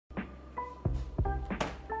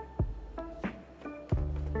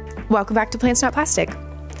Welcome back to Plants Not Plastic.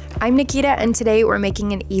 I'm Nikita, and today we're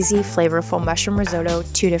making an easy, flavorful mushroom risotto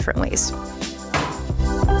 2 different ways.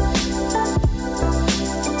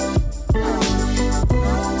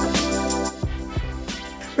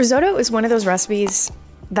 Risotto is one of those recipes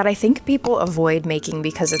that I think people avoid making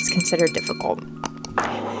because it's considered difficult.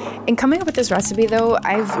 In coming up with this recipe though,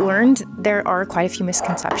 I've learned there are quite a few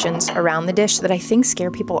misconceptions around the dish that I think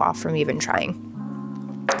scare people off from even trying.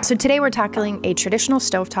 So today we're tackling a traditional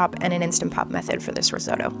stovetop and an Instant Pot method for this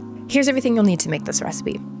risotto. Here's everything you'll need to make this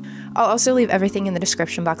recipe. I'll also leave everything in the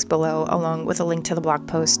description box below, along with a link to the blog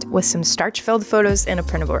post with some starch-filled photos and a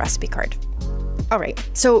printable recipe card. Alright,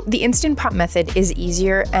 so the Instant Pot method is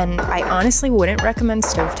easier, and I honestly wouldn't recommend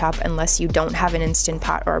stovetop unless you don't have an Instant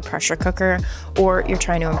Pot or a pressure cooker, or you're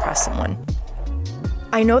trying to impress someone.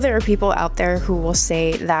 I know there are people out there who will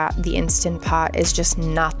say that the Instant Pot is just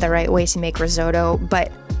not the right way to make risotto,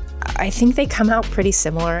 but I think they come out pretty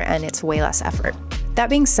similar and it's way less effort. That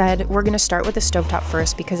being said, we're going to start with the stovetop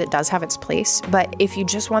first because it does have its place, but if you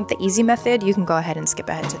just want the easy method, you can go ahead and skip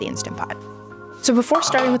ahead to the Instant Pot. So before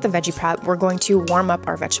starting with the veggie prep, we're going to warm up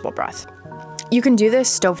our vegetable broth. You can do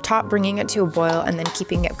this stovetop, bringing it to a boil and then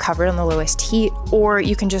keeping it covered on the lowest heat, or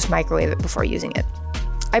you can just microwave it before using it.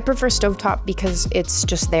 I prefer stovetop because it's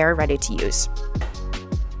just there ready to use.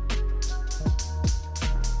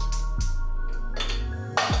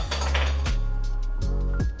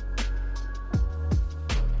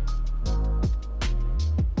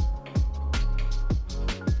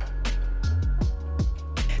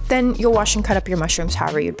 Then you'll wash and cut up your mushrooms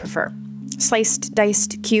however you'd prefer. Sliced,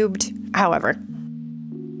 diced, cubed, however.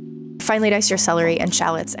 Finely dice your celery and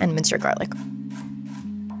shallots and mince your garlic.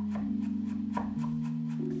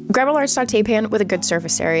 Grab a large sauté pan with a good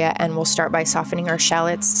surface area, and we'll start by softening our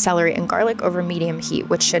shallots, celery, and garlic over medium heat,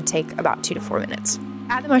 which should take about 2 to 4 minutes.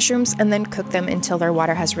 Add the mushrooms and then cook them until their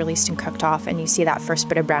water has released and cooked off and you see that first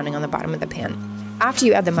bit of browning on the bottom of the pan. After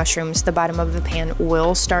you add the mushrooms, the bottom of the pan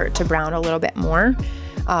will start to brown a little bit more,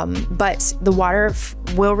 but the water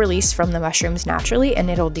will release from the mushrooms naturally and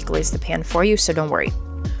it'll deglaze the pan for you, so don't worry.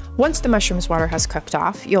 Once the mushrooms water has cooked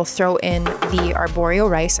off, you'll throw in the arborio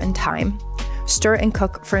rice and thyme. Stir and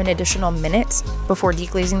cook for an additional minute before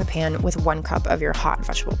deglazing the pan with 1 cup of your hot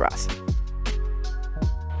vegetable broth.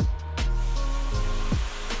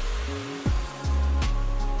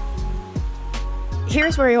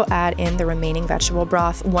 Here's where you'll add in the remaining vegetable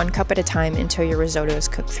broth 1 cup at a time until your risotto is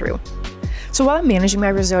cooked through. So while I'm managing my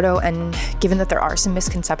risotto, and given that there are some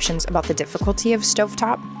misconceptions about the difficulty of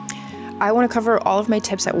stovetop, I want to cover all of my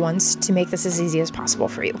tips at once to make this as easy as possible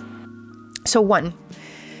for you. So 1,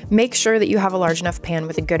 make sure that you have a large enough pan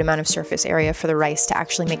with a good amount of surface area for the rice to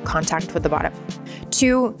actually make contact with the bottom.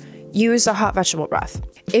 2, use a hot vegetable broth.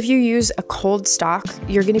 If you use a cold stock,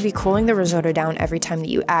 you're going to be cooling the risotto down every time that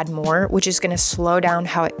you add more, which is going to slow down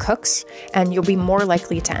how it cooks, and you'll be more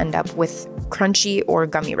likely to end up with crunchy or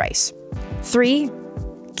gummy rice. 3,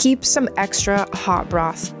 keep some extra hot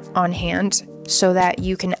broth on hand so that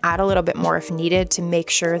you can add a little bit more if needed to make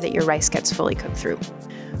sure that your rice gets fully cooked through.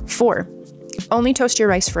 4, only toast your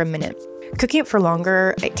rice for a minute. Cooking it for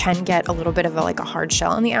longer, it can get a little bit of a hard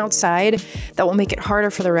shell on the outside that will make it harder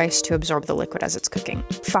for the rice to absorb the liquid as it's cooking.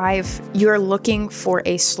 5, you're looking for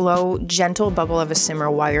a slow, gentle bubble of a simmer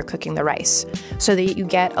while you're cooking the rice so that you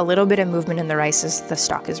get a little bit of movement in the rice as the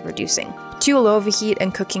stock is reducing. Too low of a heat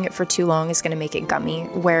and cooking it for too long is going to make it gummy,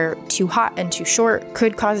 where too hot and too short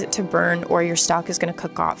could cause it to burn, or your stock is going to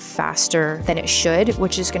cook off faster than it should,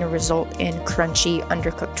 which is going to result in crunchy,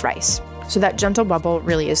 undercooked rice. So that gentle bubble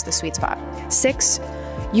really is the sweet spot. 6,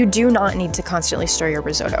 you do not need to constantly stir your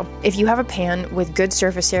risotto. If you have a pan with good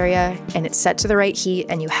surface area and it's set to the right heat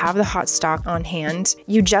and you have the hot stock on hand,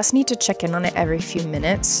 you just need to check in on it every few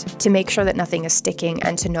minutes to make sure that nothing is sticking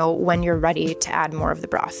and to know when you're ready to add more of the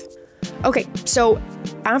broth. Okay, so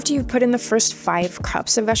after you've put in the first 5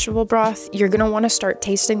 cups of vegetable broth, you're going to want to start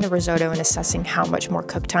tasting the risotto and assessing how much more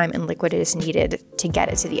cook time and liquid is needed to get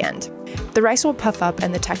it to the end. The rice will puff up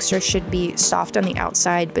and the texture should be soft on the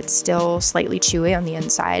outside but still slightly chewy on the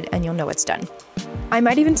inside, and you'll know it's done. I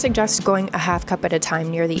might even suggest going a half cup at a time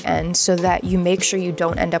near the end so that you make sure you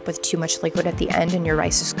don't end up with too much liquid at the end and your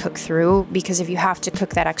rice is cooked through, because if you have to cook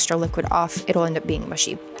that extra liquid off, it'll end up being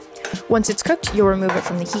mushy. Once it's cooked, you'll remove it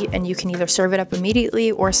from the heat and you can either serve it up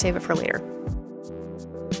immediately or save it for later.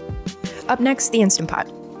 Up next, the Instant Pot.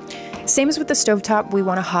 Same as with the stovetop, we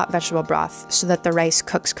want a hot vegetable broth so that the rice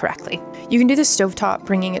cooks correctly. You can do the stovetop,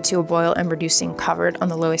 bringing it to a boil and reducing covered on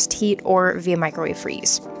the lowest heat, or via microwave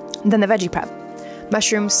freeze. Then the veggie prep.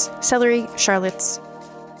 Mushrooms, celery, shallots,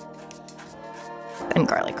 and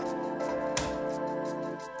garlic.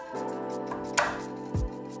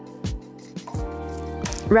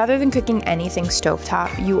 Rather than cooking anything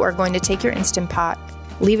stovetop, you are going to take your Instant Pot,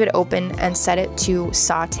 leave it open, and set it to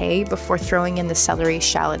saute before throwing in the celery,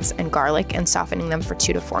 shallots, and garlic and softening them for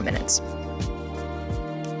 2 to 4 minutes.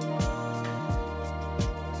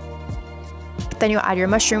 Then you'll add your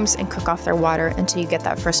mushrooms and cook off their water until you get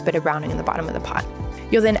that first bit of browning in the bottom of the pot.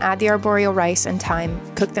 You'll then add the arborio rice and thyme,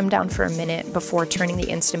 cook them down for a minute before turning the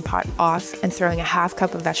Instant Pot off and throwing a half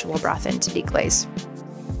cup of vegetable broth in to deglaze.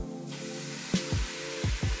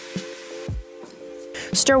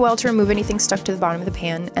 Stir well to remove anything stuck to the bottom of the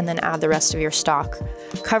pan, and then add the rest of your stock.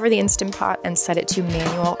 Cover the Instant Pot and set it to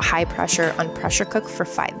manual, high pressure on pressure cook for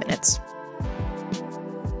 5 minutes.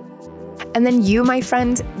 And then you, my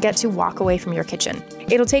friend, get to walk away from your kitchen.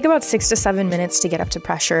 It'll take about 6 to 7 minutes to get up to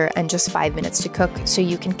pressure and just 5 minutes to cook, so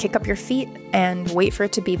you can kick up your feet and wait for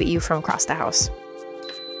it to beep at you from across the house.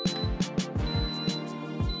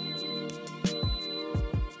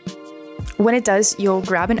 When it does, you'll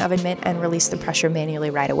grab an oven mitt and release the pressure manually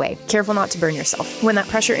right away. Careful not to burn yourself. When that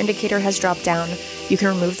pressure indicator has dropped down, you can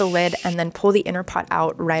remove the lid and then pull the inner pot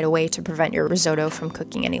out right away to prevent your risotto from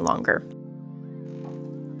cooking any longer.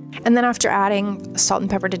 And then after adding salt and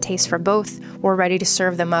pepper to taste for both, we're ready to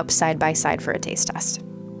serve them up side by side for a taste test.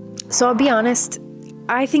 So I'll be honest,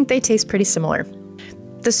 I think they taste pretty similar.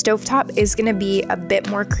 The stovetop is going to be a bit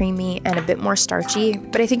more creamy and a bit more starchy,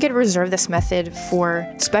 but I think I'd reserve this method for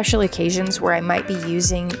special occasions where I might be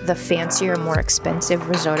using the fancier, more expensive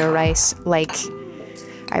risotto rice, like,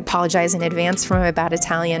 I apologize in advance for my bad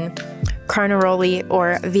Italian, carnaroli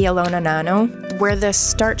or violona nano, where the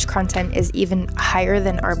starch content is even higher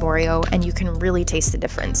than arborio and you can really taste the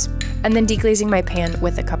difference. And then deglazing my pan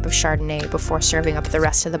with a cup of Chardonnay before serving up the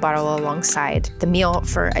rest of the bottle alongside the meal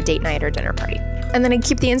for a date night or dinner party. And then I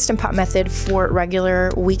keep the Instant Pot method for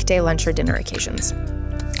regular weekday lunch or dinner occasions.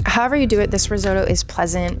 However you do it, this risotto is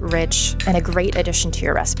pleasant, rich, and a great addition to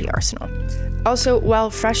your recipe arsenal. Also, while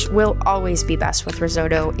fresh will always be best with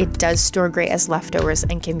risotto, it does store great as leftovers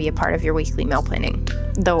and can be a part of your weekly meal planning.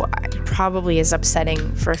 Though it probably is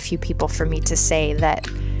upsetting for a few people for me to say that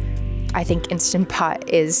I think Instant Pot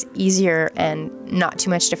is easier and not too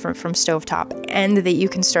much different from stovetop, and that you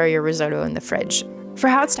can store your risotto in the fridge. For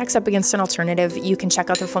how it stacks up against an alternative, you can check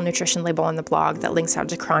out the full nutrition label on the blog that links out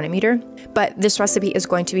to Chronometer, but this recipe is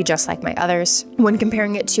going to be just like my others. When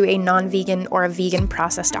comparing it to a non-vegan or a vegan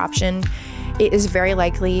processed option, it is very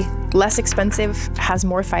likely less expensive, has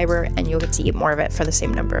more fiber, and you'll get to eat more of it for the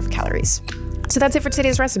same number of calories. So that's it for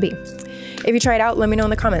today's recipe. If you try it out, let me know in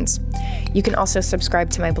the comments. You can also subscribe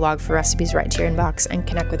to my blog for recipes right to your inbox and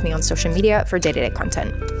connect with me on social media for day-to-day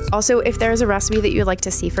content. Also, if there's a recipe that you'd like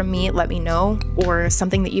to see from me, let me know, or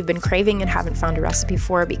something that you've been craving and haven't found a recipe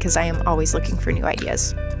for, because I am always looking for new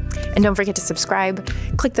ideas. And don't forget to subscribe,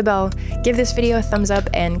 click the bell, give this video a thumbs up,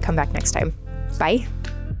 and come back next time. Bye!